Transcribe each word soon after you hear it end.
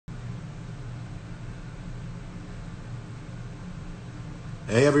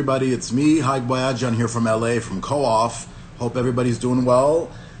Hey everybody, it's me, Vahe Berberian here from LA, from Co-Off. Hope everybody's doing well.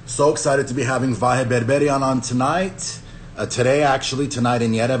 So excited to be having Vahe Berberian on tonight. Tonight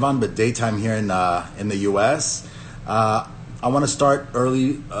in Yerevan, but daytime here in the US. I want to start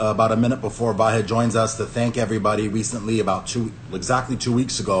early, about a minute before Vahe joins us, to thank everybody. Recently, exactly 2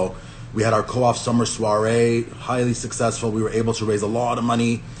 weeks ago, we had our Co-Off Summer Soiree, highly successful. We were able to raise a lot of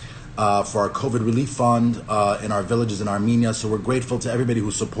money for our COVID relief fund in our villages in Armenia. So we're grateful to everybody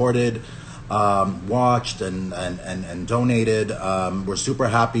who supported, watched, and donated. We're super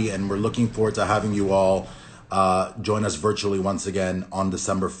happy, and we're looking forward to having you all join us virtually once again on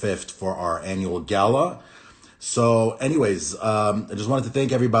December 5th for our annual gala. So anyways, I just wanted to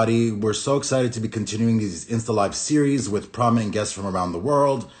thank everybody. We're so excited to be continuing these INSTALIVE series with prominent guests from around the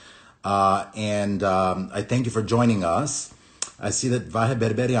world. I thank you for joining us. I see that Vahe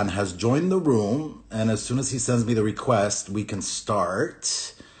Berberian has joined the room, and as soon as he sends me the request, we can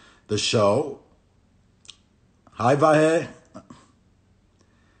start the show. Hi, Vahe.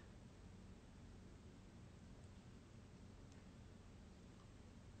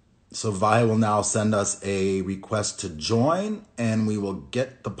 So Vahe will now send us a request to join, and we will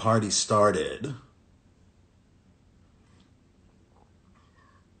get the party started.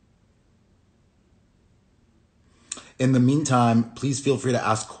 In the meantime, please feel free to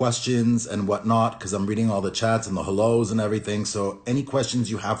ask questions and whatnot, because I'm reading all the chats and the hellos and everything. So any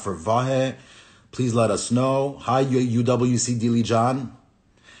questions you have for Vahe, please let us know. Hi, UWC Dilijan.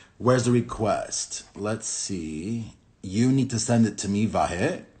 Where's the request? Let's see. You need to send it to me,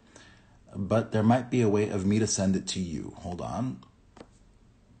 Vahe, but there might be a way of me to send it to you. Hold on.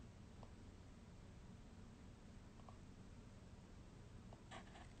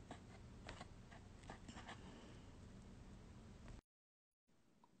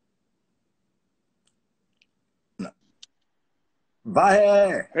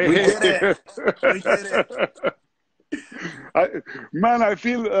 Vahe, we did it. We did it. Man, I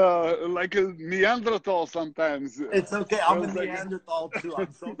feel like a Neanderthal sometimes. It's okay. I'm a Neanderthal too.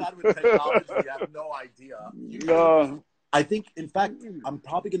 I'm so bad with technology. I have no idea. I think, in fact, I'm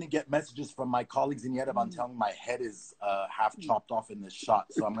probably going to get messages from my colleagues in Yerevan telling my head is half chopped off in this shot.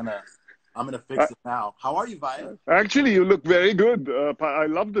 So I'm gonna fix it now. How are you, Vahe? Actually, you look very good. I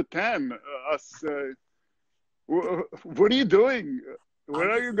love the tan. What are you doing? Where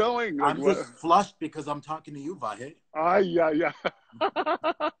are you going? Like, I'm just flushed because I'm talking to you, Vahe. Yeah.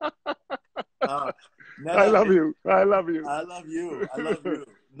 I love you. I love you. I love you. I love you.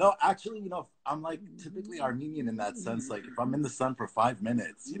 No, actually, I'm like typically Armenian in that sense. Like if I'm in the sun for 5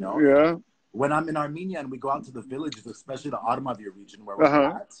 minutes, Yeah. When I'm in Armenia and we go out to the villages, especially the Armenia region where we're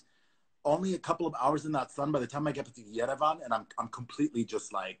at, only a couple of hours in that sun. By the time I get to Yerevan, and I'm completely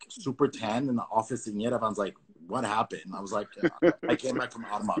just like super tan in the office in Yerevan's like, what happened? I was like, I came back from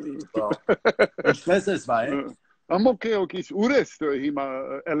Armenia. So, I'm okay. Ures,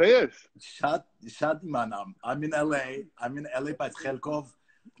 LAS. Shadi manam. I'm in LA. I'm in LA by Khelkov.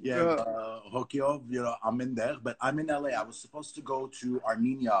 Yeah, Hokiov. I'm in there, but I'm in LA. I was supposed to go to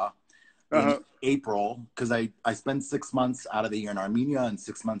Armenia in April, because I spent 6 months out of the year in Armenia and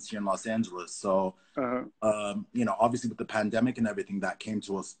 6 months here in Los Angeles. So, obviously with the pandemic and everything, that came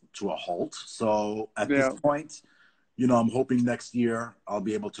to a halt. So at this point, I'm hoping next year I'll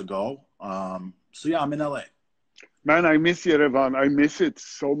be able to go. So yeah, I'm in LA. Man, I miss Yerevan. I miss it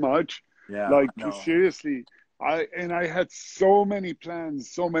so much. Yeah, like seriously. I had so many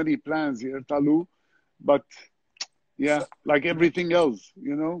plans here, Talu, but yeah, like everything else,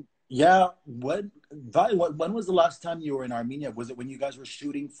 Yeah. When was the last time you were in Armenia? Was it when you guys were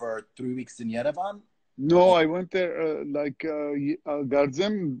shooting for 3 weeks in Yerevan? No, I went there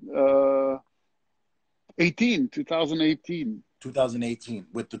Garzem 2018. 2018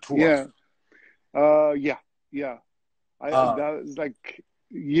 with the tour. Yeah. Yeah. That was like,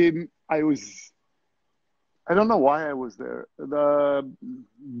 I don't know why I was there.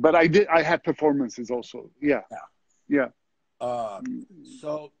 But I had performances also. Yeah.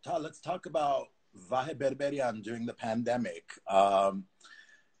 So let's talk about Vahe Berberian during the pandemic.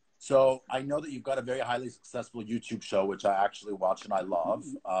 So I know that you've got a very highly successful YouTube show, which I actually watch and I love.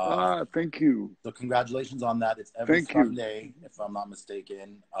 Thank you. So congratulations on that. It's every Sunday, if I'm not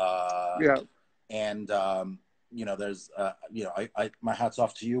mistaken. And there's my hat's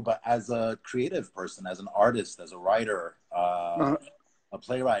off to you. But as a creative person, as an artist, as a writer, a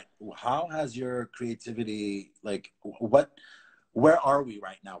playwright, how has your creativity, like, where are we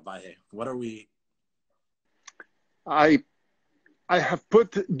right now, Vahe? What are we? I have put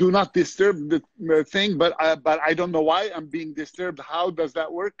do not disturb the thing, but I don't know why I'm being disturbed. How does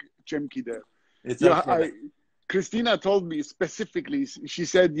that work, Chemki? There, It's okay. Christina told me specifically, she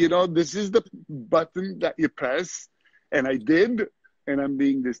said, you know, this is the button that you press. And I did, and I'm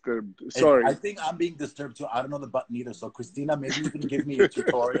being disturbed. Sorry. I think I'm being disturbed too. I don't know the button either. So Christina, maybe you can give me a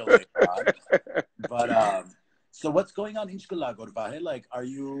tutorial later on. But so what's going on in Shkulagor, Vahe? Like,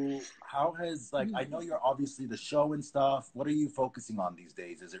 how has, like, I know you're obviously the show and stuff. What are you focusing on these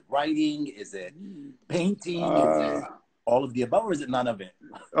days? Is it writing? Is it painting? Is it all of the above, or is it none of it?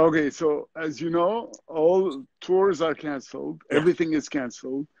 Okay, so as you know, all tours are canceled. Yeah. Everything is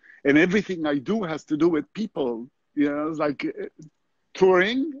canceled. And everything I do has to do with people, you know, like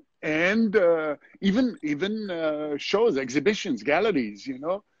touring and even shows, exhibitions, galleries, you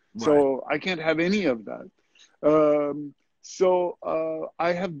know. Right. So I can't have any of that.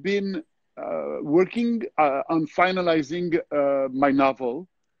 I have been working on finalizing my novel,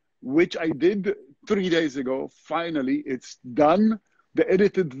 which I did 3 days ago. Finally, it's done. The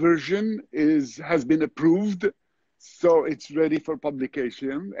edited version has been approved, so it's ready for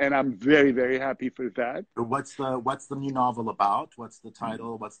publication, and I'm very, very happy for that. What's the new novel about? What's the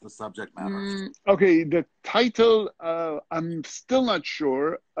title? What's the subject matter? Okay, the title, I'm still not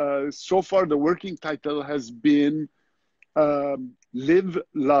sure. So far, the working title has been Live,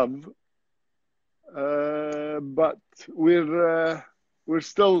 Love, but we're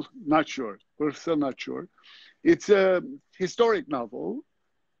still not sure. We're still not sure. It's a historic novel.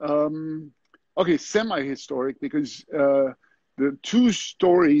 Okay, semi-historic, because the two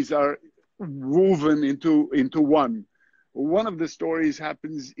stories are woven into one. One of the stories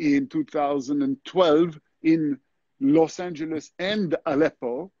happens in 2012 in Los Angeles and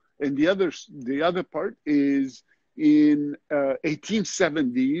Aleppo, and the other part is in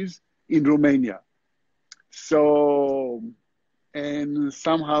 1870s in Romania. So, and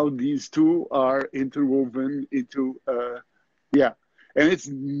somehow these two are interwoven into, and it's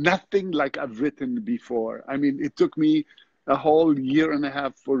nothing like I've written before. I mean, it took me a whole year and a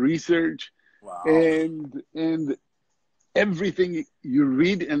half for research. Wow. And everything you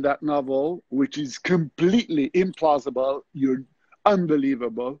read in that novel, which is completely implausible, you're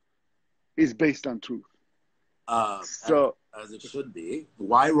unbelievable, is based on truth. As it should be.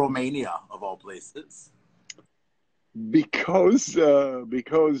 Why Romania, of all places? Because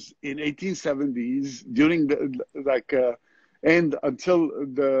in 1870s, during and until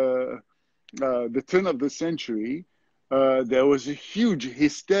the turn of the century, there was a huge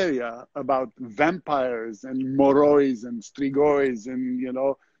hysteria about vampires and morois and strigois and, you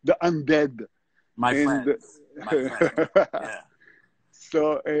know, the undead. My friend. Yeah.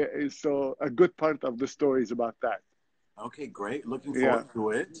 So a good part of the story is about that. Okay, great. Looking forward to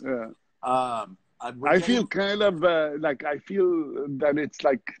it. Yeah. I feel kind of I feel that it's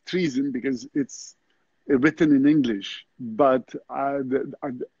like treason because it's written in English, but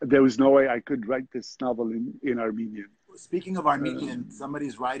there was no way I could write this novel in Armenian. Speaking of Armenian,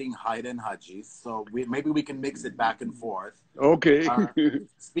 somebody's writing Hayden Hajis, so maybe we can mix it back and forth. Okay.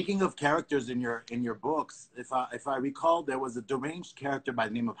 Speaking of characters in your books, if I recall, there was a deranged character by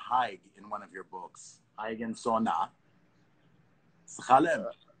the name of Haig in one of your books, Haig and Sona.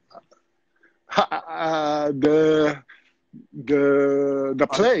 The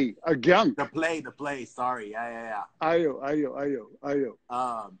play again. The play. Sorry, yeah. Ayo.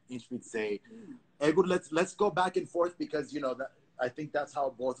 Ich would say, let's go back and forth because you know that I think that's how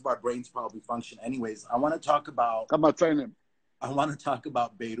both of our brains probably function. Anyways, I want to talk about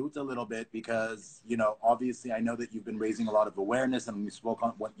Beirut a little bit because you know obviously I know that you've been raising a lot of awareness and we spoke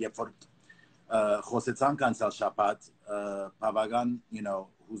on what for Խոսեցանք անցյալ շաբաթ բավական you know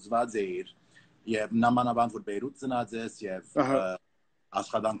հուզված էիր եւ նամանավանդ որ Բեյրութ ծնած ես եւ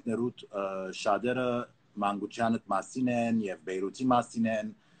աշխատանքներուդ շատերը մանկությանդ մասին են եւ Բեյրութի մասին են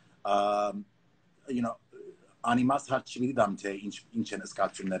you know անիմաս հարց չգիտեմ թե ինչ են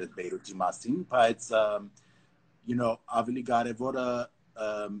զգացումներդ Բեյրութի մասին բայց you know ավելի կարեւորը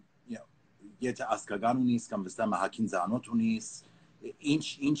you know եթե ասկական ունիս կամ վստահ մահակին ծանոթ ունիս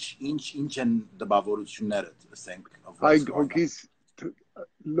ինչ են դպավորություններդ ասենք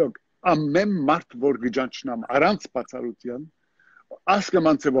look ամեն մարդ որ գճանչնամ առանց բացառության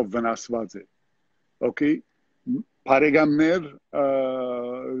ասկամանցեով վնասված է okay բարեկամներ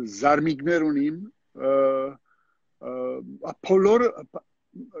զարմիկներ ունիմ բոլոր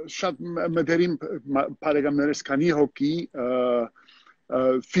շատ մտերիմ բարեկամներս քանի հոգի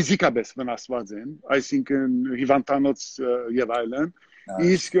ֆիզիկապես վնասված են, այսինքն հիվանդանոց եւ այլն,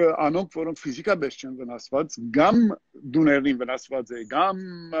 իսկ անոնք որոնք ֆիզիկապես չեն վնասված, կամ դուներին վնասված է, կամ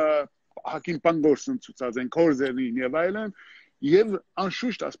հակիմպան գործընծուցած են, կորզերին եւ այլն, եւ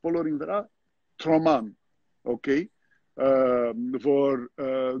անշուշտ աս բոլորին վրա տրոման, okay, որ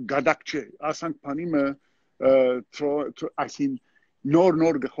գադակ չէ, ասանք բանիմը այսին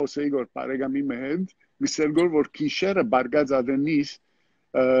նոր գխոսեի գոր բարեկամի մեհդ միսելգոր որ քիշերը բարգած ադենիս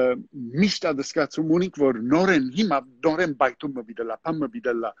միշտ դսկացում ունիք որ նորեն հիմա նորեն բայթումը բիդելա փամը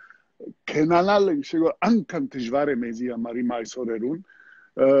բիդելա կենալալ շեգոր անկան դժվար է մեզի ամարի մայսորերուն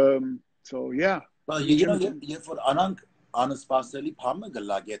so yeah well you know if for anank անսպասելի փամը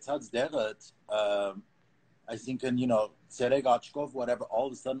գլա գեցած դեղը I think and you know Sereg Achkov whatever all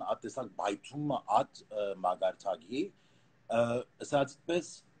of a sudden at this like baytum at magartagi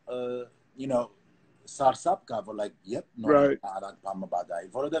you know sarsap ka for like yep no right arak pam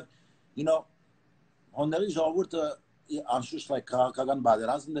badai for that you know honeri javurt anshush like kagan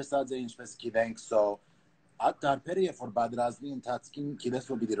badrazm desad ինչպես գիտենք so at tarperi for badrazmi ընթացքին kides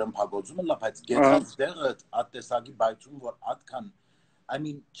will be the rampagodzum լապած գեցած դեղը at տեսագի baytum որ at can I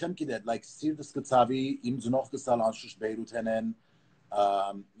mean, chunky that like see the Skitsavi, im Zunoch gesal anschush Beirutenen,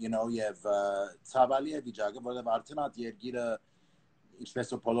 you know, you have Tsavali Vijaga, but the Artenat Yergira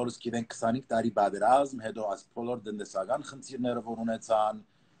Expresso Polors Kiden Ksanik Dari Badrazm, Hedo as Polor than the Sagan Hansir Nervonetsan,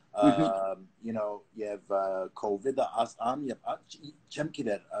 you know, you have COVID as am, you have chunky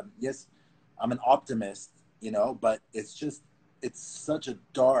that yes, I'm an optimist, you know, but it's such a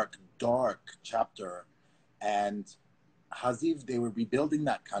dark chapter and Haziv, they were rebuilding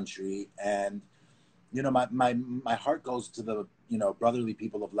that country, and you know, my heart goes to the brotherly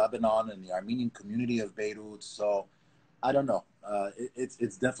people of Lebanon and the Armenian community of Beirut. So, I don't know.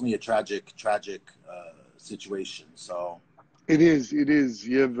 It's definitely a tragic situation. So, it is.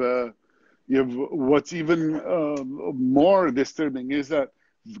 You have what's even more disturbing is that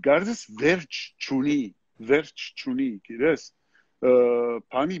Gardis verch chuni, kires,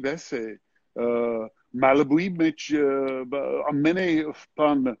 pani bese. Մալբուի մեջ ամենե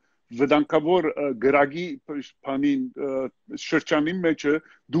բան վտանգավոր գրագի բանին շրջանի մեջ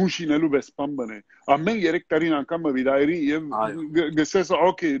դուն շինելու պես բան բնե ամեն 3 տարին անգամ վիդայրի եւ գսես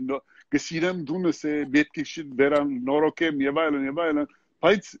օքեյ գսիրեմ դունս է պետք է վերան նորոկեմ եւ այլն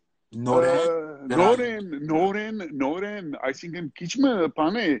բայց նորեն այսինքն քիչմը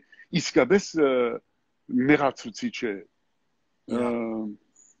բան է իսկապես մեղացուցիչ է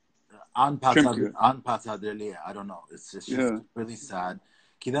Unpasadreli, I don't know. It's just really sad.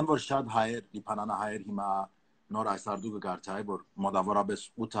 Kidem vor shad higher, Lipanana higher hima nor Aisardu Gartai, or Modavorabes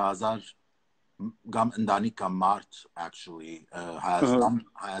 8000 gam ndani kam mart actually has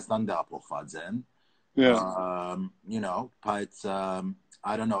done the apofazen. You know, but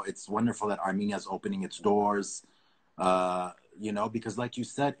I don't know, it's wonderful that Armenia is opening its doors. You know, because like you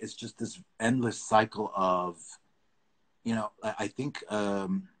said, it's just this endless cycle of you know, I think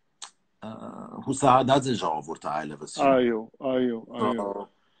հուսահատած է ժողովուրդը այլևս այո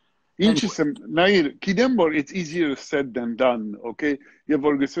ինչիսեմ նայր գիտեմ որ it's easier said than done okay եւ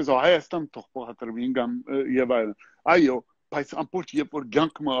որ գսես Հայաստան թող փոխադրվին կամ եւ այո բայց ամբողջ երբ որ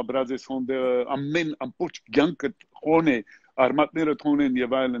ցանկը ապրած է հոնդը ամեն ամբողջ ցանկը խոն է արմատները թոնեն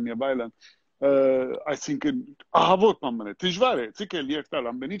եւ այլն I think ահավոր բան է դժվար է ցիկել երկտալ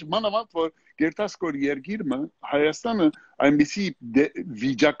ամեն ինչ մանավանդ որ գերտասկոր երգիրը Հայաստանը այնպեսի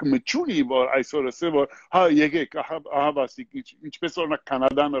վիճակը չունի որ այսօր ասե որ հա եկեք ահավասիկ ինչպես օրինակ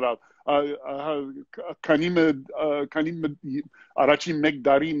կանադան քանի առաջին 1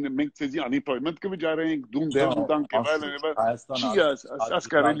 տարին մենք ցեզի unemployment կվճարենք դուն դեռ տանք եւ այլն չի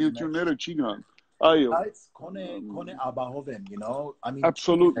ասկարելիությունները չի գան Այո Kone abahov you know I mean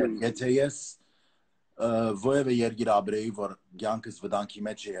absolutely եթե ես voyeve երգիր abrei vor gyankes vdanki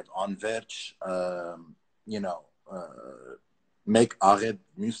մեջ է on verch you know make aged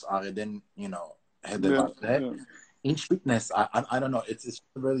mus ageden you know hedevate in fitness I don't know it's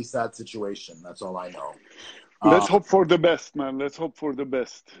a really sad situation that's all I know let's hope for the best man let's hope for the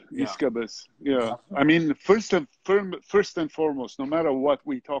best iskabes I mean first and foremost no matter what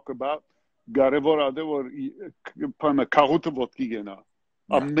we talk about Կարևոր է որ բանը քաղուտը ոտքի գնա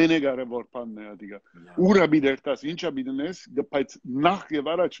ամենը կարևոր բանն է դիգա ուրա բիդերտաս ինչա բիդնես բայց նախ եւ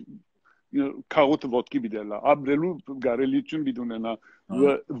առաջ քաղուտը ոտքի բիդելա ապրելու կարելիություն բիդունենա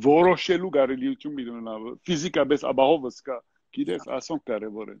որոշելու կարելիություն բիդունենա ֆիզիկապես ապահովս կա գիտես ասոնք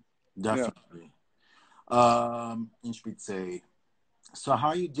կարևոր են definitely ինչ պիտի so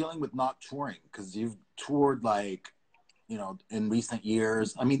how are you dealing with not touring because you've toured like you know, in recent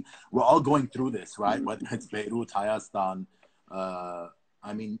years, I mean, we're all going through this, right? Whether it's Beirut, Hayastan,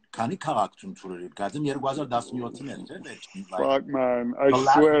 I mean, kani karaktum tururid. Gazim yer gwazar das miyotin fuck man, I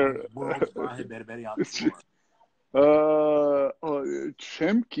swear. Vahe Berberian tour.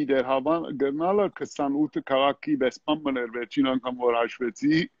 Չեմ գիտեր հավան գնալը 28 քաղաքի վեսպան մներ վերջին անգամ որ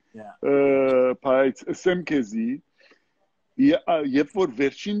հաշվեցի բայց ասեմ քեզի Երբ որ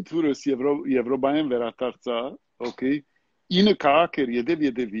վերջին թուրս Եվրոպայում վերադարձա, okay, ինը քաղաք էր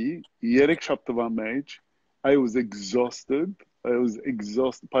յետևի 3 շաբթվա մեջ, I was exhausted.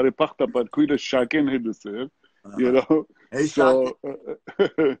 Բարեփոխտաբար քույրը շակեն հետսեր, you know. Hey,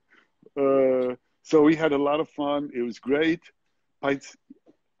 So we had a lot of fun. It was great, but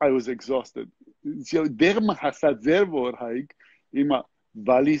I was exhausted. So դերմը հասած ձեր որ հայք հիմա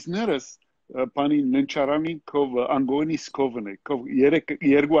վալիզներս Pani Nencharani Kov Angonis Kovene Kov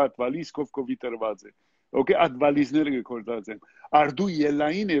երկու հատ վալիզ կովի տրված է okay at վալիզները գործած են արդու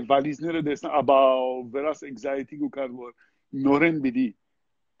ելային է վալիզները դեսնա աբաու վերաս anxiety ու կար որ նորեն բիդի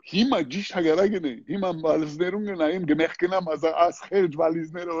հիմա ճիշտ հագարակն է հիմա վալիզներուն գնայım գմեղքնամ ասխեր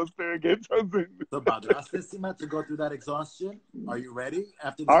վալիզները ոստեղ գեցած են So Badrasima to go through that exhaustion. Are you ready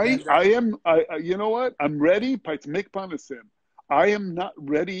after this? I am you know what I'm ready but make panisem I am not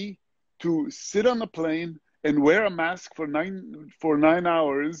ready to sit on a plane and wear a mask for 9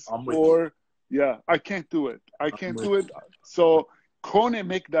 hours or yeah, I can't do it. I can't do it. So Kone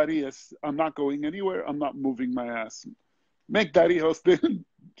make Darius, I'm not going anywhere. I'm not moving my ass. Make Darius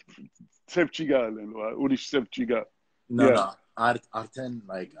Sevchiga Urish Sevchiga. No. Arten,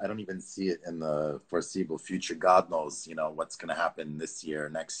 like I don't even see it in the foreseeable future. God knows, you know, what's gonna happen this year,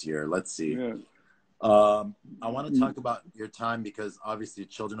 next year. Let's see. Yeah. I want to talk about your time because obviously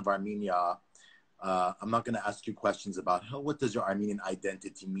children of Armenia, I'm not going to ask you questions about what does your Armenian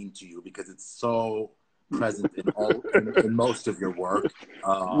identity mean to you because it's so present in most of your work.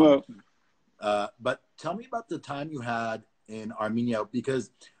 But tell me about the time you had in Armenia because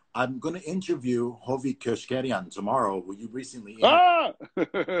I'm going to interview Hovig Köshkerian tomorrow, who you recently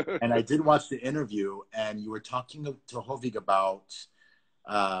interviewed. And I did watch the interview and you were talking to Hovig about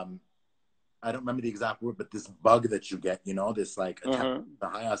I don't remember the exact word, but this bug that you get, you know, this like attack the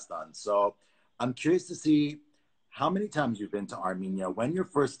Hayastan. So I'm curious to see how many times you've been to Armenia, when your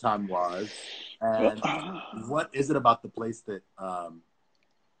first time was, and what is it about the place that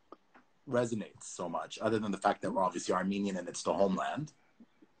resonates so much, other than the fact that we're obviously Armenian and it's the homeland.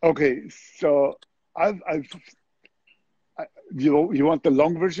 Okay, so you want the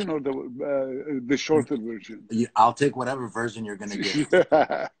long version or the shorter version? I'll take whatever version you're going to give.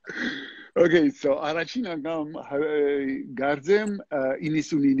 Okay, so առաջին անգամ գարձեմ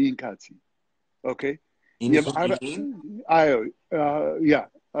 99-ին կացի, okay? 99-ին? Այո, yeah,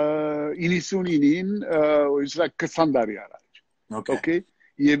 99-ին, it's like 20 տարի առաջ, okay?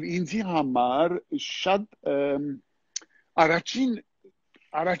 Եվ ինձի համար շատ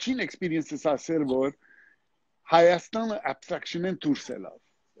առաջին experience-ս ասել, որ Հայաստանը abstraction-են դուրս ելավ,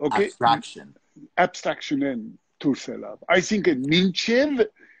 okay? Abstraction-են դուրս ելավ, այսինքն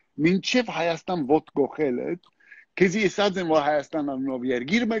մինչև Հայաստան ոտ գողել է, քեզի ասած եմ, որ Հայաստան անունով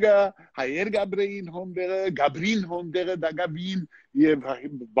երգիր մգա, հայեր գաբրեին հոնդերը, գաբրին հոնդերը դագավին, և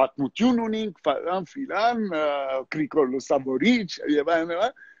բատմություն ունինք, ֆիլան, կրիկոր լուսավորիչ, և այն,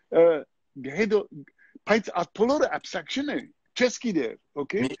 բայց at բոլորը abstraction է, չես գիտեր,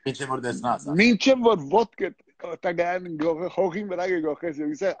 okay? Մինչև որ դեսնաս։ Մինչև որ ոտ տագան հողին վրա գողես, և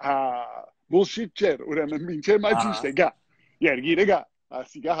իսե, bullshit չեր, ուրեմն մինչև մա ճիշտ է, գա, երգիրը գա,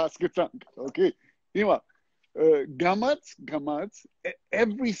 ասիգա հասկացանք, okay? Հիմա, գամած,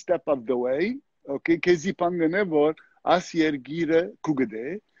 every step of the way, okay, քեզի պանգնե, որ աս երգիրը կուգդե,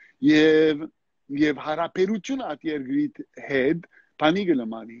 և հարապերություն at երգրիտ հետ, պանի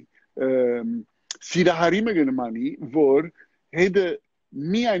գնմանի, սիրահարիմը գնմանի, որ հետը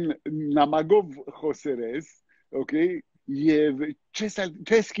միայն նամագով խոսերես, okay, և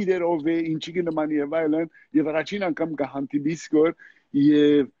չես գիտեր ով է, ինչի գնմանի և այլն, և առաջին անգամ կհանդիպիս գոր,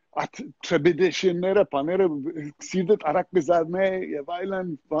 և at trebedeshները, պաները սիրդդ արակ բզարնե և այլն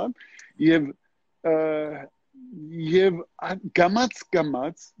բան, և գամած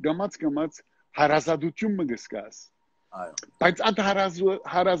հարազադություն մը գսկաս, բայց at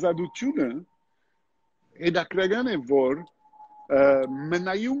հարազադությունը հետաքրական է, որ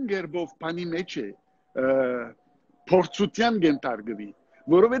մնայուն գերբով պանի մեջ է, փորձության գենտարգվի,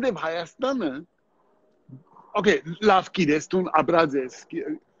 որովհետև Հայաստանը okay, լավ գիտես, դու ապրած ես,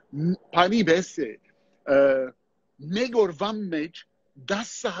 պանի բես է, մեկ օրվան մեջ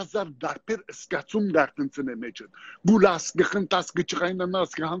 10,000 դարբեր սկացում դարտնցն է մեջը, գուլաս, գխնտաս, գճղայնանաս,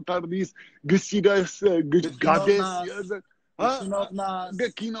 գհանտարնիս, գսիրաս, գադես,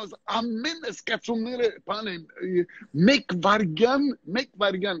 գկինոս, ամեն սկացումները, պան են, մեկ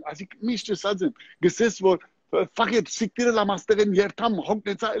վարգյան, ասիկ միշտ չսած եմ, գսես, որ Fakt siktir la masteren yertam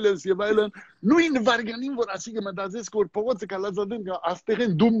hognetsailes jevailen nuin varganin vor asige madazes kor pogots kalazadin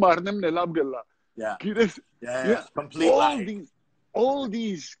asteren dum marnem nelab gella. Yeah. Yeah. Complete all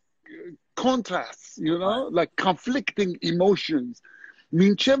these contrasts, you know, like conflicting emotions.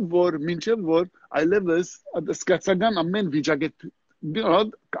 Մինչև որ այլևս սկացական ամեն վիճակետ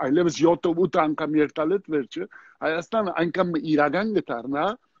այլևս 7-8 անգամ երթալետ վերջը Հայաստանը այնքան իրական գտարնա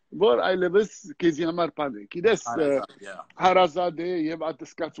որ այլևս քեզի համար բան է գիտես հարազատ է եւ այդ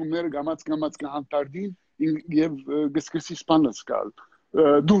սկացումները գամած կհանդարտին եւ գսկսի սպանը սկալ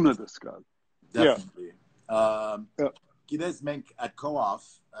դունը սկալ definitely գիտես մենք at co-op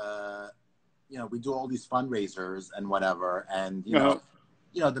you know, we do all these fundraisers and whatever, and you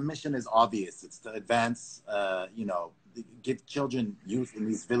know, the mission is obvious. It's to advance, you know, give children, youth in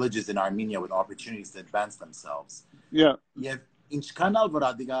these villages in Armenia with opportunities to advance themselves. Yeah. During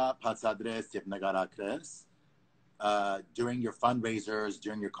your fundraisers,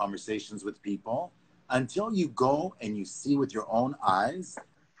 during your conversations with people, until you go and you see with your own eyes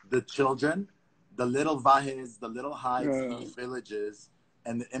the children, the little Vahes, the little hides in these villages,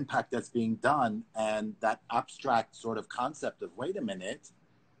 and the impact that's being done, and that abstract sort of concept of, wait a minute,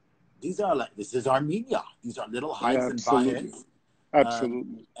 this is Armenia. These are little hides and Vahes.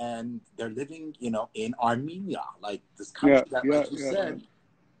 Absolutely. And they're living, you know, in Armenia. Like this country that, like you said,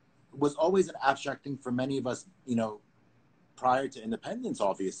 was always an abstract thing for many of us, you know, prior to independence,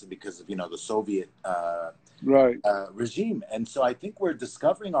 obviously, because of, you know, the Soviet regime. And so I think we're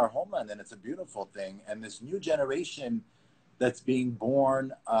discovering our homeland, and it's a beautiful thing. And this new generation that's being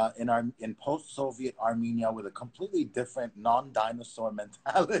born in post-Soviet Armenia with a completely different non-dinosaur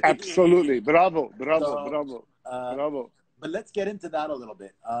mentality. Absolutely. Bravo. But let's get into that a little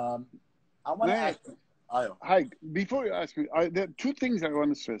bit. I want to ask you. Hi, before you ask me, there are two things I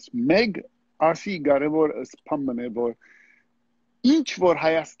want to stress. Meg, Arsi Garevor as Pambanevor, each for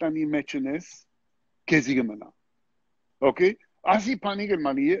Hayastani mentions Kezigamana. Okay? Asi panic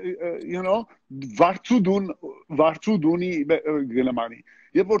money, you know, Vartsuduni Gilamani.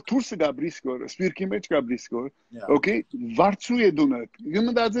 You have Tursa Gabrisco, Spirkimech Gabrisco, okay, Vartsu Edunat. You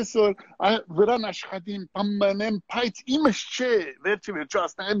know, that's so Veranash Hadim Pambanem Pites Imesche, Vertu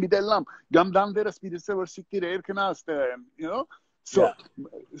Trust and Midelam, Gamdan Vera Spidesever Sikir Erkanast, you know. So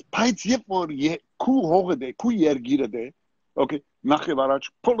Pites Yep or Ku Hogade, Ku Yergirade, okay,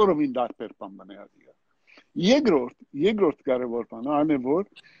 Nachevarach, Polorovin Darper Pambanea. Երկրորդ կարևոր բանը այն է որ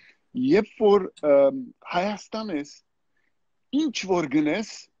երբ որ Հայաստան ես ինչ որ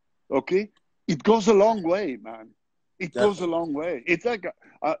գնես okay it goes a long way man it goes a long way it's like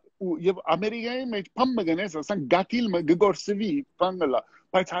եւ Ամերիկայի մեջ փամ մգնես ասենք գատիլ մգորսվի բանլա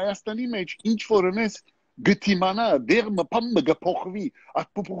բայց Հայաստանի մեջ ինչ որ ունես գտիմանա դեր փամ մգփոխվի այդ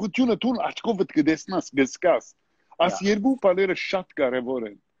փոփոխությունը տուն աչքով դեսնաս գսկաս աս երկու բաները շատ կարևոր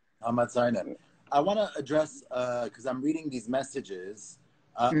են համաձայն I want to address, because I'm reading these messages.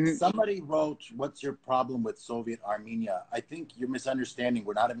 Somebody wrote, what's your problem with Soviet Armenia? I think you're misunderstanding.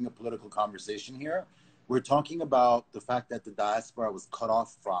 We're not having a political conversation here. We're talking about the fact that the diaspora was cut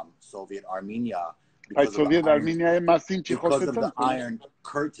off from Soviet Armenia. Because of the Iron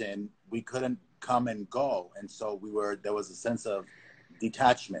Curtain, we couldn't come and go. And so there was a sense of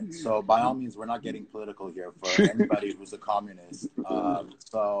detachment. So by all means, we're not getting political here for anybody who's a communist.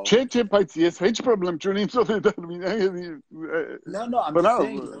 So problem. No, I'm just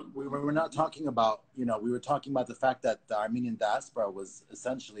saying we're not talking about, you know, we were talking about the fact that the Armenian diaspora was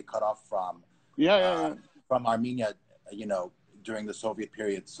essentially cut off from from Armenia, you know, during the Soviet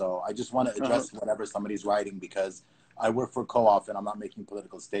period. So I just want to address whatever somebody's writing, because I work for co-op and I'm not making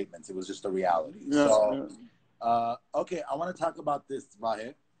political statements. It was just a reality. Okay, I want to talk about this,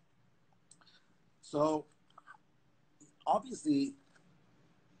 Vahe. So, obviously,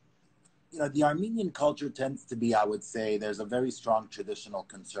 you know, the Armenian culture tends to be, I would say, there's a very strong traditional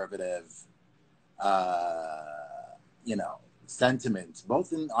conservative, you know, sentiment,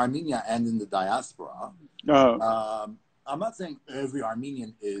 both in Armenia and in the diaspora. I'm not saying every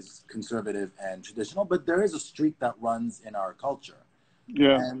Armenian is conservative and traditional, but there is a streak that runs in our culture.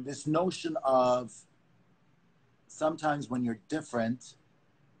 And this notion of sometimes when you're different,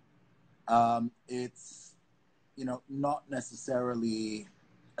 it's, you know, not necessarily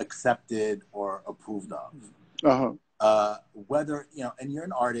accepted or approved of. Whether, you know, and you're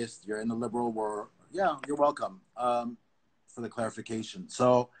an artist, you're in the liberal world. Yeah, you're welcome for the clarification.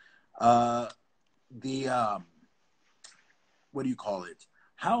 So what do you call it?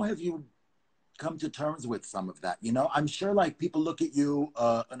 How have you come to terms with some of that? You know, I'm sure like people look at you,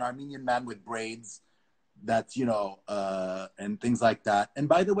 an Armenian man with braids, that's, you know, and things like that. And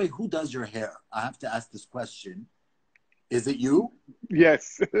by the way, who does your hair? I have to ask this question. Is it you?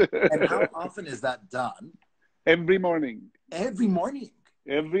 Yes. And how often is that done? Every morning. Every morning?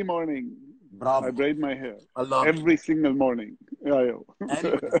 Every morning. Bravo. I braid my hair. I love every single morning. Anyways,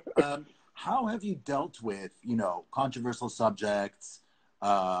 how have you dealt with, you know, controversial subjects,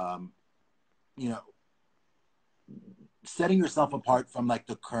 you know, setting yourself apart from like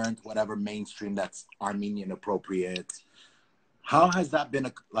the current whatever mainstream that's Armenian appropriate? How has that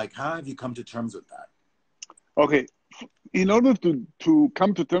been like, how have you come to terms with that? Okay, in order to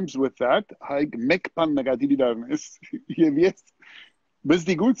come to terms with that, I make pan negativi darnes. Yes,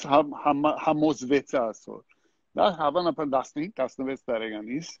 bezdigutz hamosvetsa asor. Da havan apan dasnivets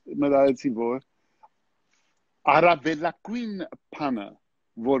tareganis. Medalci vor aravelaquin pana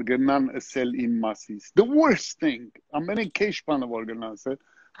vorgenan sel in massis. The worst thing. Amene kesh pana vorgenan sel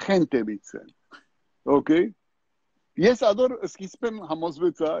gente bitsen. Okay. Yes, ador skispen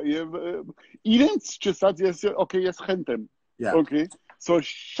hamosvetsa. Irents chesat yes. Okay, yes, gente. Yeah. Okay. So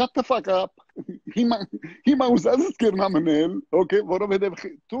shut the fuck up. Hima uzazes kernamenel. Okay. Vorovedev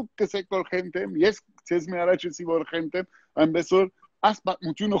tu kesektor gentem. Yes, says me arachisi vor gentem. And besor asbat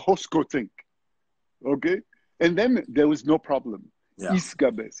mutuno hoskoting. Okay. And then there was no problem. Yeah.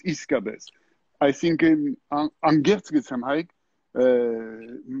 Iskabes. I think in Angertzgesem haik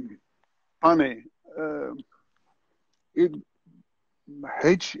pane it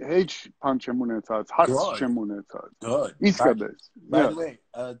H panchemunetats, has chemunetats. Good. Iskabes. By the way,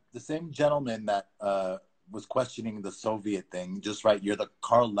 the same gentleman that was questioning the Soviet thing, just right, you're the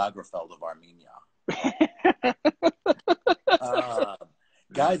Karl Lagerfeld of Armenia.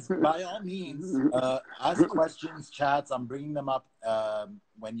 Guys, by all means, ask questions, chats. I'm bringing them up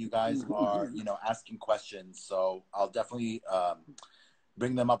when you guys are, you know, asking questions. So I'll definitely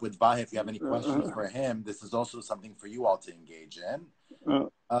bring them up with Vahe if you have any questions for him. This is also something for you all to engage in.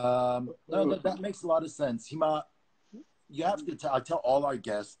 No, that makes a lot of sense. Hima, you have to I tell all our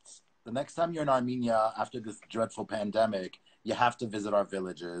guests, the next time you're in Armenia after this dreadful pandemic, you have to visit our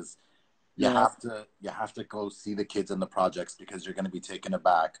villages. You have to go see the kids in the projects because you're going to be taken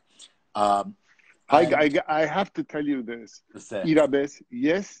aback. I have to tell you this. Irabes,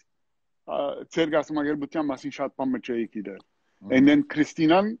 yes, and then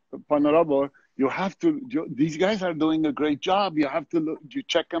Christinan Panorabo, you have to, these guys are doing a great job. You have to look, you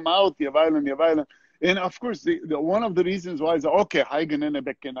check them out. You're violent. And of course, the one of the reasons why is, okay,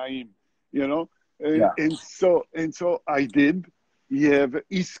 you know, and so I did. You have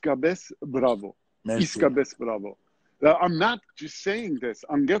Iskabes Bravo. Iskabes Bravo. I'm not just saying this.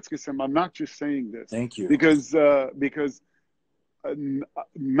 I'm not just saying this. Thank you. Because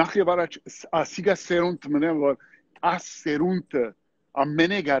Nachivarach Asiga Serunt Menevor As Serunt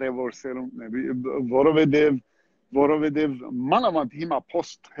Amene Garevor Serunt Vorovedev Manamant Hima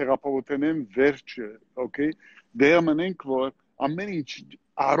Post Herapotenem Verche. Okay? Der Menenkvor Ameni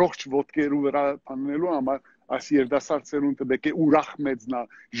Aroch Votkeru Vera Panelu Amar. Asir dasar serunte beke urach medzna,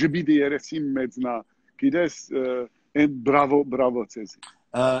 jebide yeresim medzna. Kides and bravo tsezi.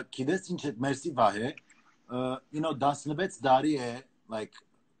 Kides inchet merci Vahe. You know, dasnebets darie like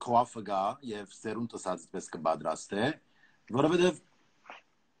koafaga yev serunta sazbes kebadraste. Vorovedev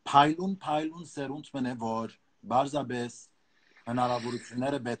paylun serunt mene vor barzabes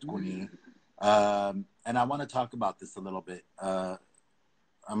hanaravurutsunere betkuni. And I want to talk about this a little bit. I'm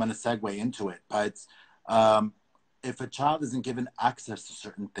going to segue into it, but if a child isn't given access to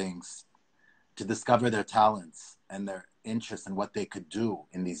certain things to discover their talents and their interests and what they could do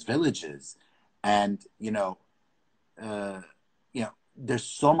in these villages, and there's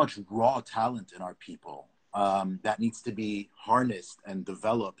so much raw talent in our people that needs to be harnessed and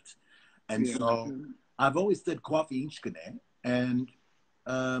developed. And so I've always said Kwafi Inchkene, and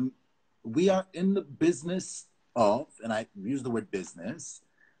we are in the business of, and I use the word business,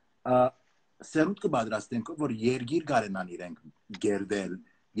 Serut Kabadrastenko vor yergir garenan irenk gerdel.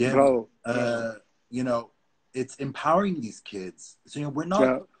 You know, it's empowering these kids. So we're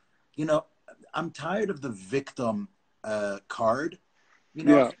not, I'm tired of the victim card.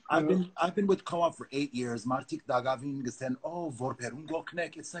 I've been with co-op for 8 years. Martik Dagavin gesen, oh, vorperun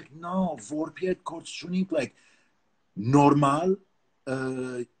goknek. It's like, no, vorpiet kortshunik, like normal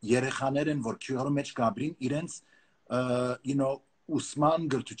yerekhaneren vor kyuhar mech gabrin irens, Usman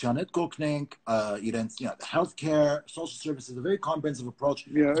Gertuchanet Koknink, the healthcare, social services, a very comprehensive approach to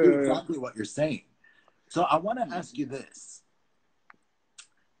do exactly what you're saying. So I want to ask you this.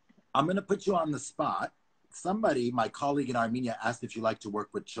 I'm going to put you on the spot. Somebody, my colleague in Armenia, asked if you like to work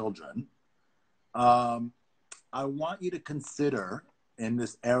with children. I want you to consider, in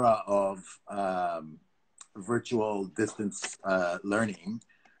this era of virtual distance learning,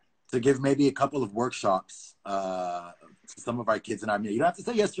 to give maybe a couple of workshops to some of our kids in Armenia. You don't have to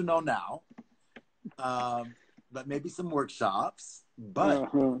say yes or no now, but maybe some workshops.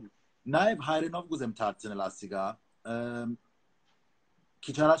 But Naib Hayrenov Guzem Tartsin Elasiga,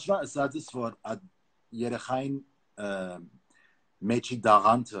 Քիչարաշրա ասածս որ երեխային մեջի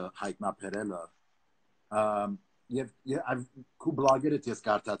դաղանթը հայտնաբերելը եւ քու բլոգերը ես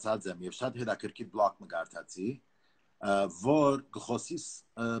կարդացած եմ եւ շատ հետաքրքիր բլոգ մգարտացի որ գխոսիս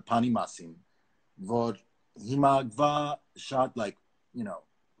բանի մասին որ հիմա գվա շատ like you know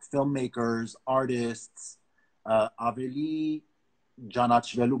filmmakers artists ավելի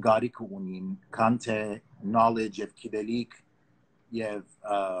ճանաչվելու գարիք ունին քան թե knowledge եւ գիտելիք եւ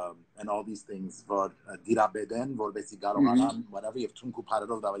and all these things որ դիրաբեդեն որովհետեւ կարողանան whatever եւ թունք ու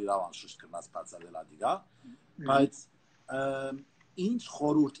բարերով դավի լավ անշուշտ կնաս բացալել ադիգա բայց ինչ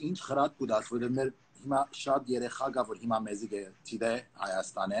խորուրդ ինչ խրատ կուտաս որ մեր հիմա շատ երեխա գա որ հիմա մեզի գիտե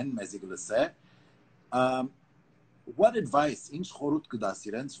Հայաստանեն մեզի գլսե what advice ինչ խորուրդ կուտաս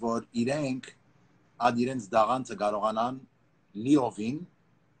իրենց որ իրենք ադիրենց դաղանցը կարողանան լիովին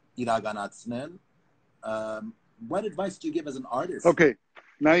իրականացնել what advice do you give as an artist? Okay,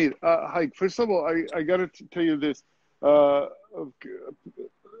 Nair, Haik, first of all, I got to tell you this.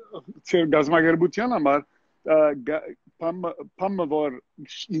 Գազագերբության համար փամը որ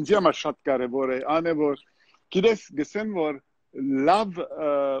ինձ համար շատ կարևոր է, անը որ գիտես գսեն որ լավ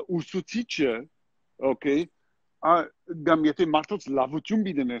ուսուցիչը, okay, գամ եթե մարդոց լավություն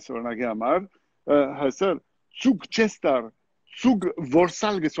բիդնես օրինակի համար, հեսր ցուկ չստար, ցուկ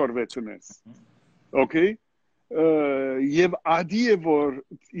որսալ գսորվեցնես. Okay? Եվ ադի է որ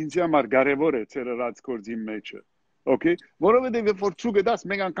ինձ համար կարևոր է ծերած գործի մեջը okay որովհետեւ որ ցուգը դաս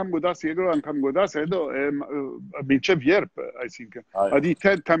մեկ անգամ գոդաս երկրորդ անգամ գոդաս հետո միջև երբ այսինքն ադի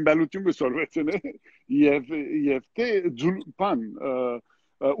տեմբելություն գսորվեցնե եւ թե բան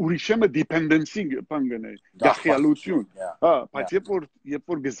ուրիշը dependency բան գնե գախյալություն հա բայց երբ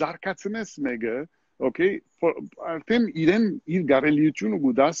որ գզարկացնես մեկը okay արդեն իրեն իր գարելիությունը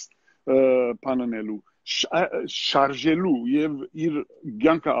գոդաս բանանելու շարժելու եւ իր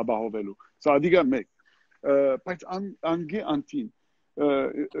ցանկը ապահովելու սա դիգա մեկ բայց անգե անտին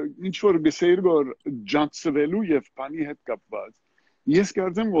ինչ որ գսեիր որ ջանցվելու եւ բանի հետ կապված ես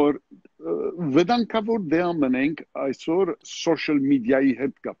կարծեմ որ վտանգավոր դեմ ունենք այսօր social media-ի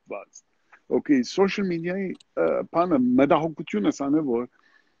հետ կապված okay social media-ի բանը մտահոգությունը սանը որ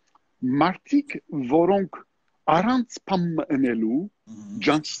մարդիկ որոնք առանց բան ընելու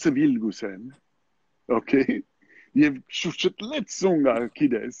ջանցվել գուսեն okay եւ շուշտլեց զոնգա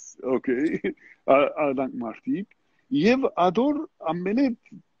կիդես okay ադանք մարտիկ եւ ադոր ամենը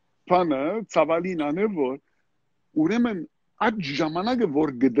բանը ցավալին աներ որ ուրեմն այդ ժամանակը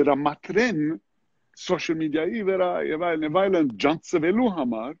որ գդրամատրեն social media-ի վրա եւ այլն ջանցվելու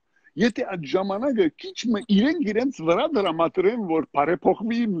համար եթե այդ ժամանակը քիչ իրենց վրա դրամատրեն որ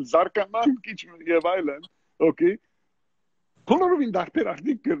բարեփոխվի զարգանան քիչ եւ այլն okay բոլորովին դարբեր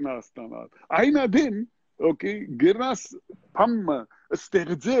արդիկ կրնա ստանալ այնադեն okay գրնաս փամը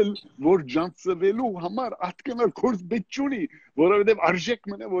ստեղծել որ ջանցվելու համար ատկնալ կորս բեճունի որովհետև արժեք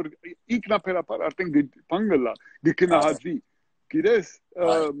մնա որ ինքնապերապար արդեն բանգլա գկնահատվի գիտես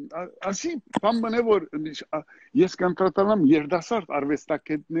ասի փամը որ ես կանտրատանամ երդասարդ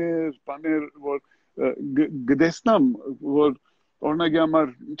արվեստագետներ բաներ որ գտեսնամ որ օրինակ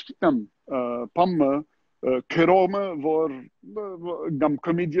համար չգիտեմ փամը քրոմը որ գամ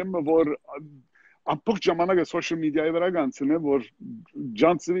կոմեդիան որ ամբողջ ժամանակը social media-ի վրա կանցնե որ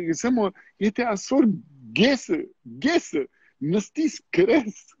ջանցվի գսեմ որ եթե ասոր գեսը նստիս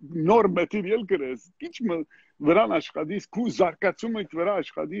գրես նոր մատերիալ գրես քիչ վրան աշխատիս քու զարգացումը վրա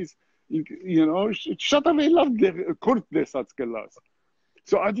աշխատիս you know շատ ավելավ կորտ դեսած կլաս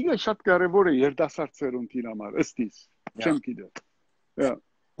so ադիգա շատ կարևոր է երդասարդ ծերունտին համար ըստիս չեմ գիտեմ yeah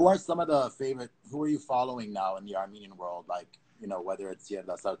who are some of the favorite who are you following now in the Armenian world like you know whether it's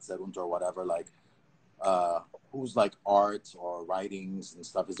Yerdasart Serunt or whatever like who's like art or writings and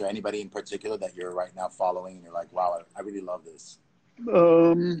stuff is there anybody in particular that you're right now following and you're like wow I really love this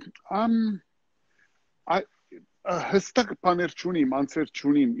I hստակ բաներ չունիմ անցեր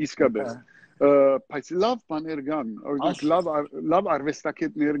չունիմ իսկապես բայց լավ բաներ կան օրինակ լավ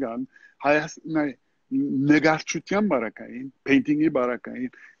արվեստագետներ կան Հայաստան նկարչության բարակային painting-ի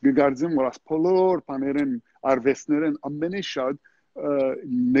բարակային գարձեմ որ ասփոլոր բաներն արվեստներն ամենաշատ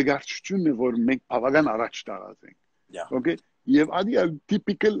նկարչությունն է որ մենք բավական առաջ տարած ենք okay եւ ադի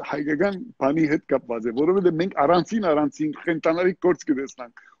typical հայկական բանի հետ կապված է որովհետեւ մենք առանցին խենտանալի գործ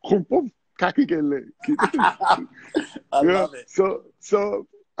կտեսնանք խումբով կակիկել է I love it so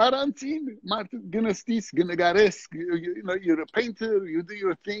առանցին մարդ գնստիս գնգարես you know you're a painter you do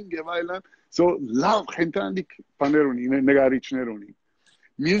your thing եւ այլն so love խենտանալի բաներ ունի նկարիչներ ունի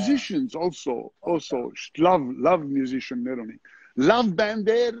musicians also love musicianներ ունի love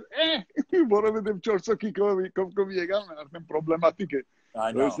bander որովհետև 4 կով եկան արդեն պրոբլեմատիկ է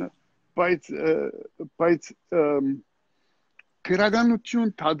I know. Բայց քրագանություն,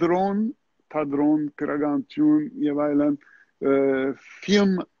 թատրոն, քրագանություն եւ այլն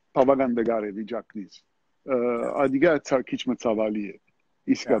ֆիլմ բավական դգար է վիճակնից։ Ադիգա ցարքիչ մծավալի է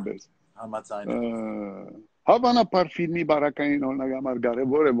իսկապես։ Համաձայն։ Հավանաբար ֆիլմի բարակային օրինակ համար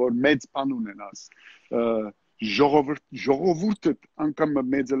կարևոր է որ մեծ բան ունենաս ժողովուրդը անգամ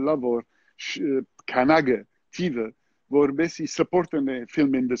մեծ լավ որ քանագը թիվը որբեսի սպորտն է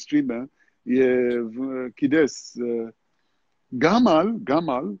ֆիլմ ինդուստրիը եւ գիտես գամալ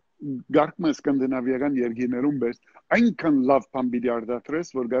գարկմը սկանդինավիական երկրներում բես այնքան լավ բան պիտի արտադրես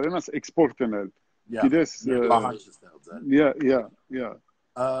որ կարենաս էքսպորտն էլ գիտես yeah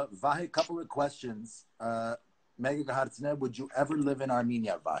Vahe, couple of questions. Mega Hartzner, would you ever live in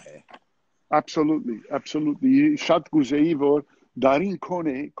Armenia, Vahe? Absolutely. Շատ գուզեի որ դարին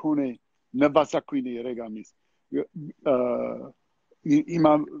կոնե նվազագույնի երեգամիս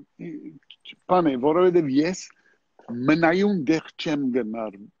Հիմա բանը որովհետև ես մնայուն դեղ չեմ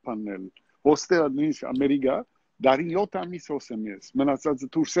գնար բանել հոստել նույնիսկ ամերիկա դարին 7 ամիս հոսեմ ես մնացածը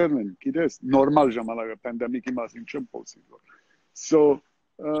դուրսերն են գիտես նորմալ ժամանակը պանդեմիկի մասին չեմ խոսի so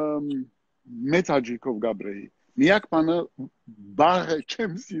մեծ հաջիկով գաբրեի միակ բանը բաղը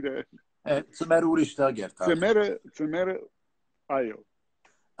չեմ սիրել Ծմերը ուրիշ տեղ էր ծմերը այո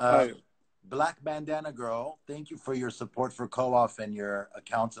Black Bandana Girl, thank you for your support for Co-op and your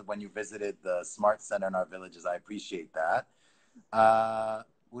accounts of when you visited the Smart Center in our villages. I appreciate that.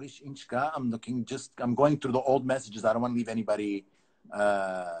 Urish Inchka, I'm going through the old messages. I don't want to leave anybody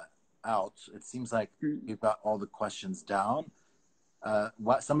out. It seems like we've got all the questions down.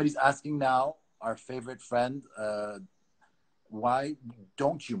 Somebody's asking now, our favorite friend, why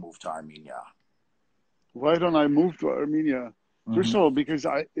don't you move to Armenia? Why don't I move to Armenia? First of all, because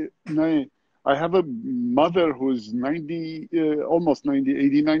I have a mother who's 90, almost 90,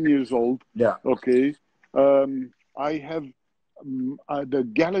 89 years old. Yeah. Okay. I have the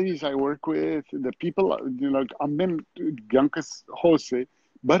galleries I work with, the people, I'm in Yankas Jose.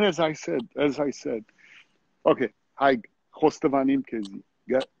 But as I said, okay, hi, Hostavanim Kezi.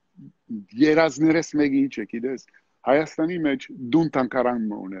 Yerazneres Megi Chekides. Hayastani Mech Duntankaran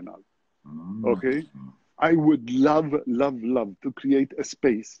Monenal. Okay. I would love to create a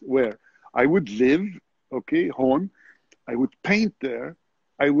space where I would live, okay, home. I would paint there.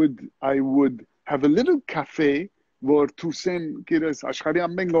 I would have a little cafe where to send kids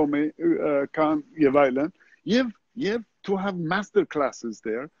Ashkarian Bengome can Yevailan. Yev to have master classes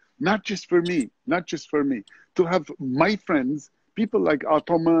there, not just for me. To have my friends, people like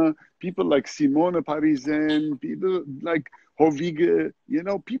Atoma, people like Simone Parisen, people like Hovige,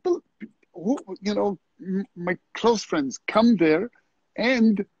 people who, my close friends come there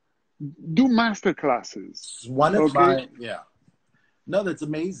and do master classes. One of my no, that's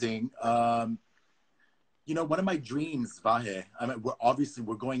amazing. One of my dreams, Vahe. I mean,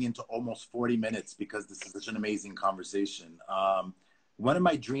 we're going into almost 40 minutes because this is such an amazing conversation. One of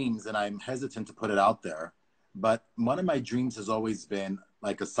my dreams, and I'm hesitant to put it out there, but one of my dreams has always been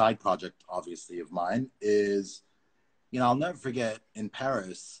like a side project, obviously, of mine is. I'll never forget in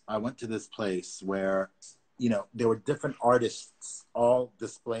Paris, I went to this place where, there were different artists all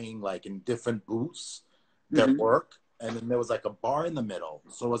displaying like in different booths their work. And then there was like a bar in the middle.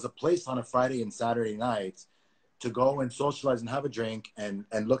 So it was a place on a Friday and Saturday night to go and socialize and have a drink and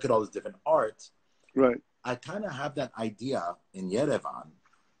look at all this different art. Right. I kind of have that idea in Yerevan.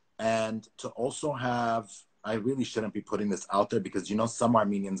 And to also have, I really shouldn't be putting this out there because, some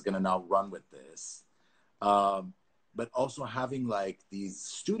Armenians going to now run with this. But also having like these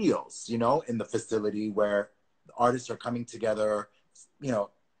studios, in the facility where the artists are coming together,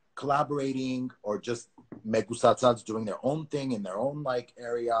 collaborating or just megusatsats doing their own thing in their own like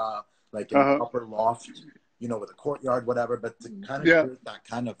area, like in an upper loft, with a courtyard, whatever, but to kind of create that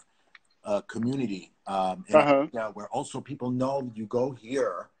kind of community where also people know you go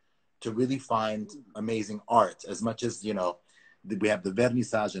here to really find amazing art as much as, we have the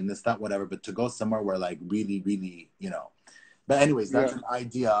vernissage and this, that, whatever, but to go somewhere where like really, really, But anyways, that's an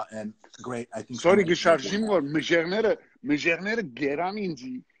idea and great. I think. Sorry, Gisharjim or Mejernere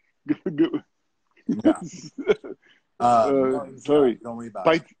Geraninzi. Sorry. Don't worry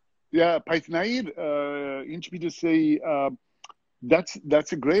about it. Yeah, Paitnair, inch me to say,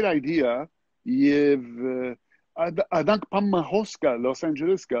 that's a great idea. Adank Pamahoska, Los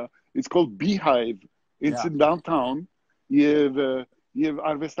Angeles, it's called Beehive. It's in downtown. Եվ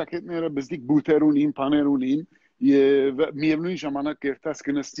արվեստագետները բզդիկ բութեր ունին, բաներ ունին, եւ միևնույն ժամանակ երթաս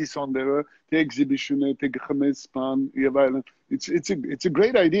կնստի սոնդերը, թե exhibition-ը, թե գխմես բան, եւ այլն. It's a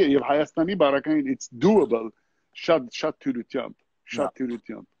great idea. Եվ Հայաստանի բարակային it's doable. Շատ թյուրությամբ, Շատ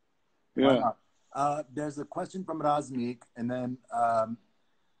թյուրությամբ։ Why Yeah. not? There's a question from Razmik, and then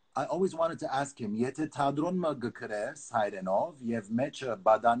I always wanted to ask him. Եթե թատրոն մը գկրես հայրենով եւ մեջը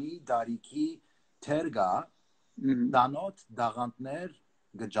բադանի դարիքի թերգա դանոթ դաղանտներ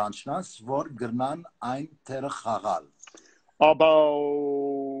գճանչնաս որ գրնան այն թերը խաղալ։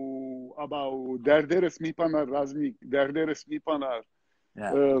 Աբաու դերդերս մի բան ռազմիկ դերդերս մի բան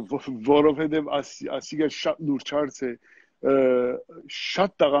որովհետեւ ասիգա շատ լուրջ հարց է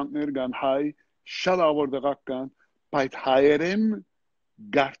շատ տաղանտներ կան հայ շատ ավոր դղակ կան բայց հայերեն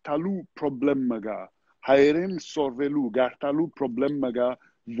գարտալու խնդրեմ մգա հայերեն սորվելու գարտալու խնդրեմ մգա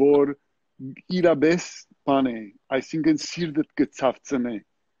որ իրաբես բան է այսինքն սիրտդ կցավծնե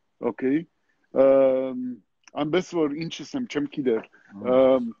okay անբես որ ինչս եմ չեմ գիտեր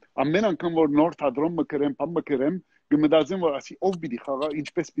ամեն անգամ որ նոր թատրոն մկրեմ բան մկրեմ գմդածեմ որ ասի ով պիտի խաղա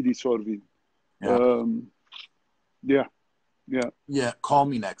ինչպես պիտի սորվի Yeah, call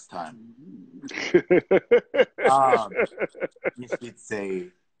me next time. You should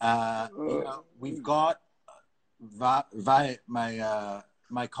say, we've got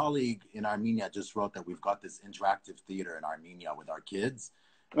my colleague in Armenia just wrote that we've got this interactive theater in Armenia with our kids.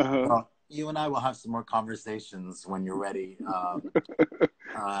 You and I will have some more conversations when you're ready. On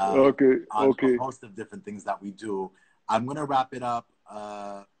a host of different things that we do. I'm going to wrap it up.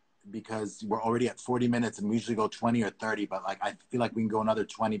 Because we're already at 40 minutes and we usually go 20 or 30, but like I feel like we can go another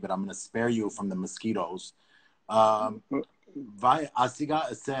 20, but I'm going to spare you from the mosquitoes. Vai Asiga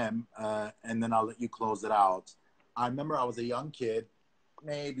Asem, and then I'll let you close it out. I remember I was a young kid,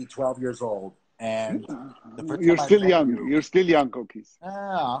 maybe 12 years old, and the first you're time still young. You're still young, cookies.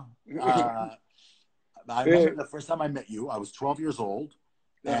 I remember the first time I met you, I was 12 years old,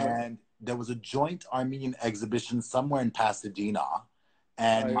 and there was a joint Armenian exhibition somewhere in Pasadena.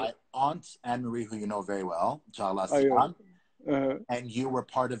 And my aunt, Anne-Marie, who you know very well, and you were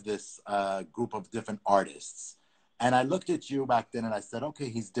part of this group of different artists. And I looked at you back then and I said, okay,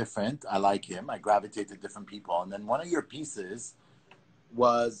 he's different. I like him. I gravitate to different people. And then one of your pieces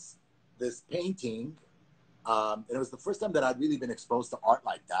was this painting. And it was the first time that I'd really been exposed to art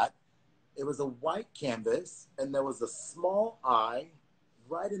like that. It was a white canvas and there was a small eye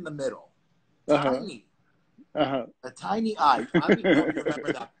right in the middle. Tiny. A tiny eye. I don't even know if you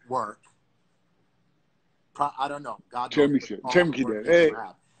remember that work. I don't know. God knows.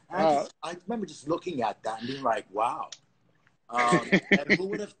 I remember just looking at that and being like, wow. And who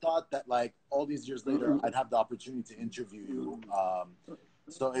would have thought that like all these years later I'd have the opportunity to interview you.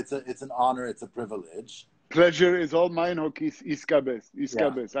 So it's an honor, it's a privilege. Pleasure is all mine, Hokis. Iskabes.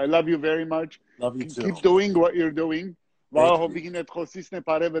 Iskabes. I love you very much. Love you too. Keep doing what you're doing.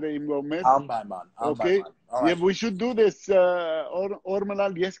 Okay. Yeah, we should do this. Interview.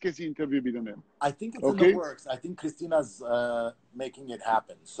 I think it's in the works. I think Christina's making it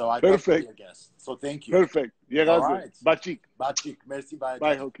happen. So I'd love to be a guest. So thank you. Perfect. All right. Bachik. Merci. Bye.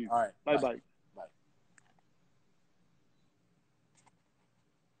 Bye, Hoki. All right. Bye.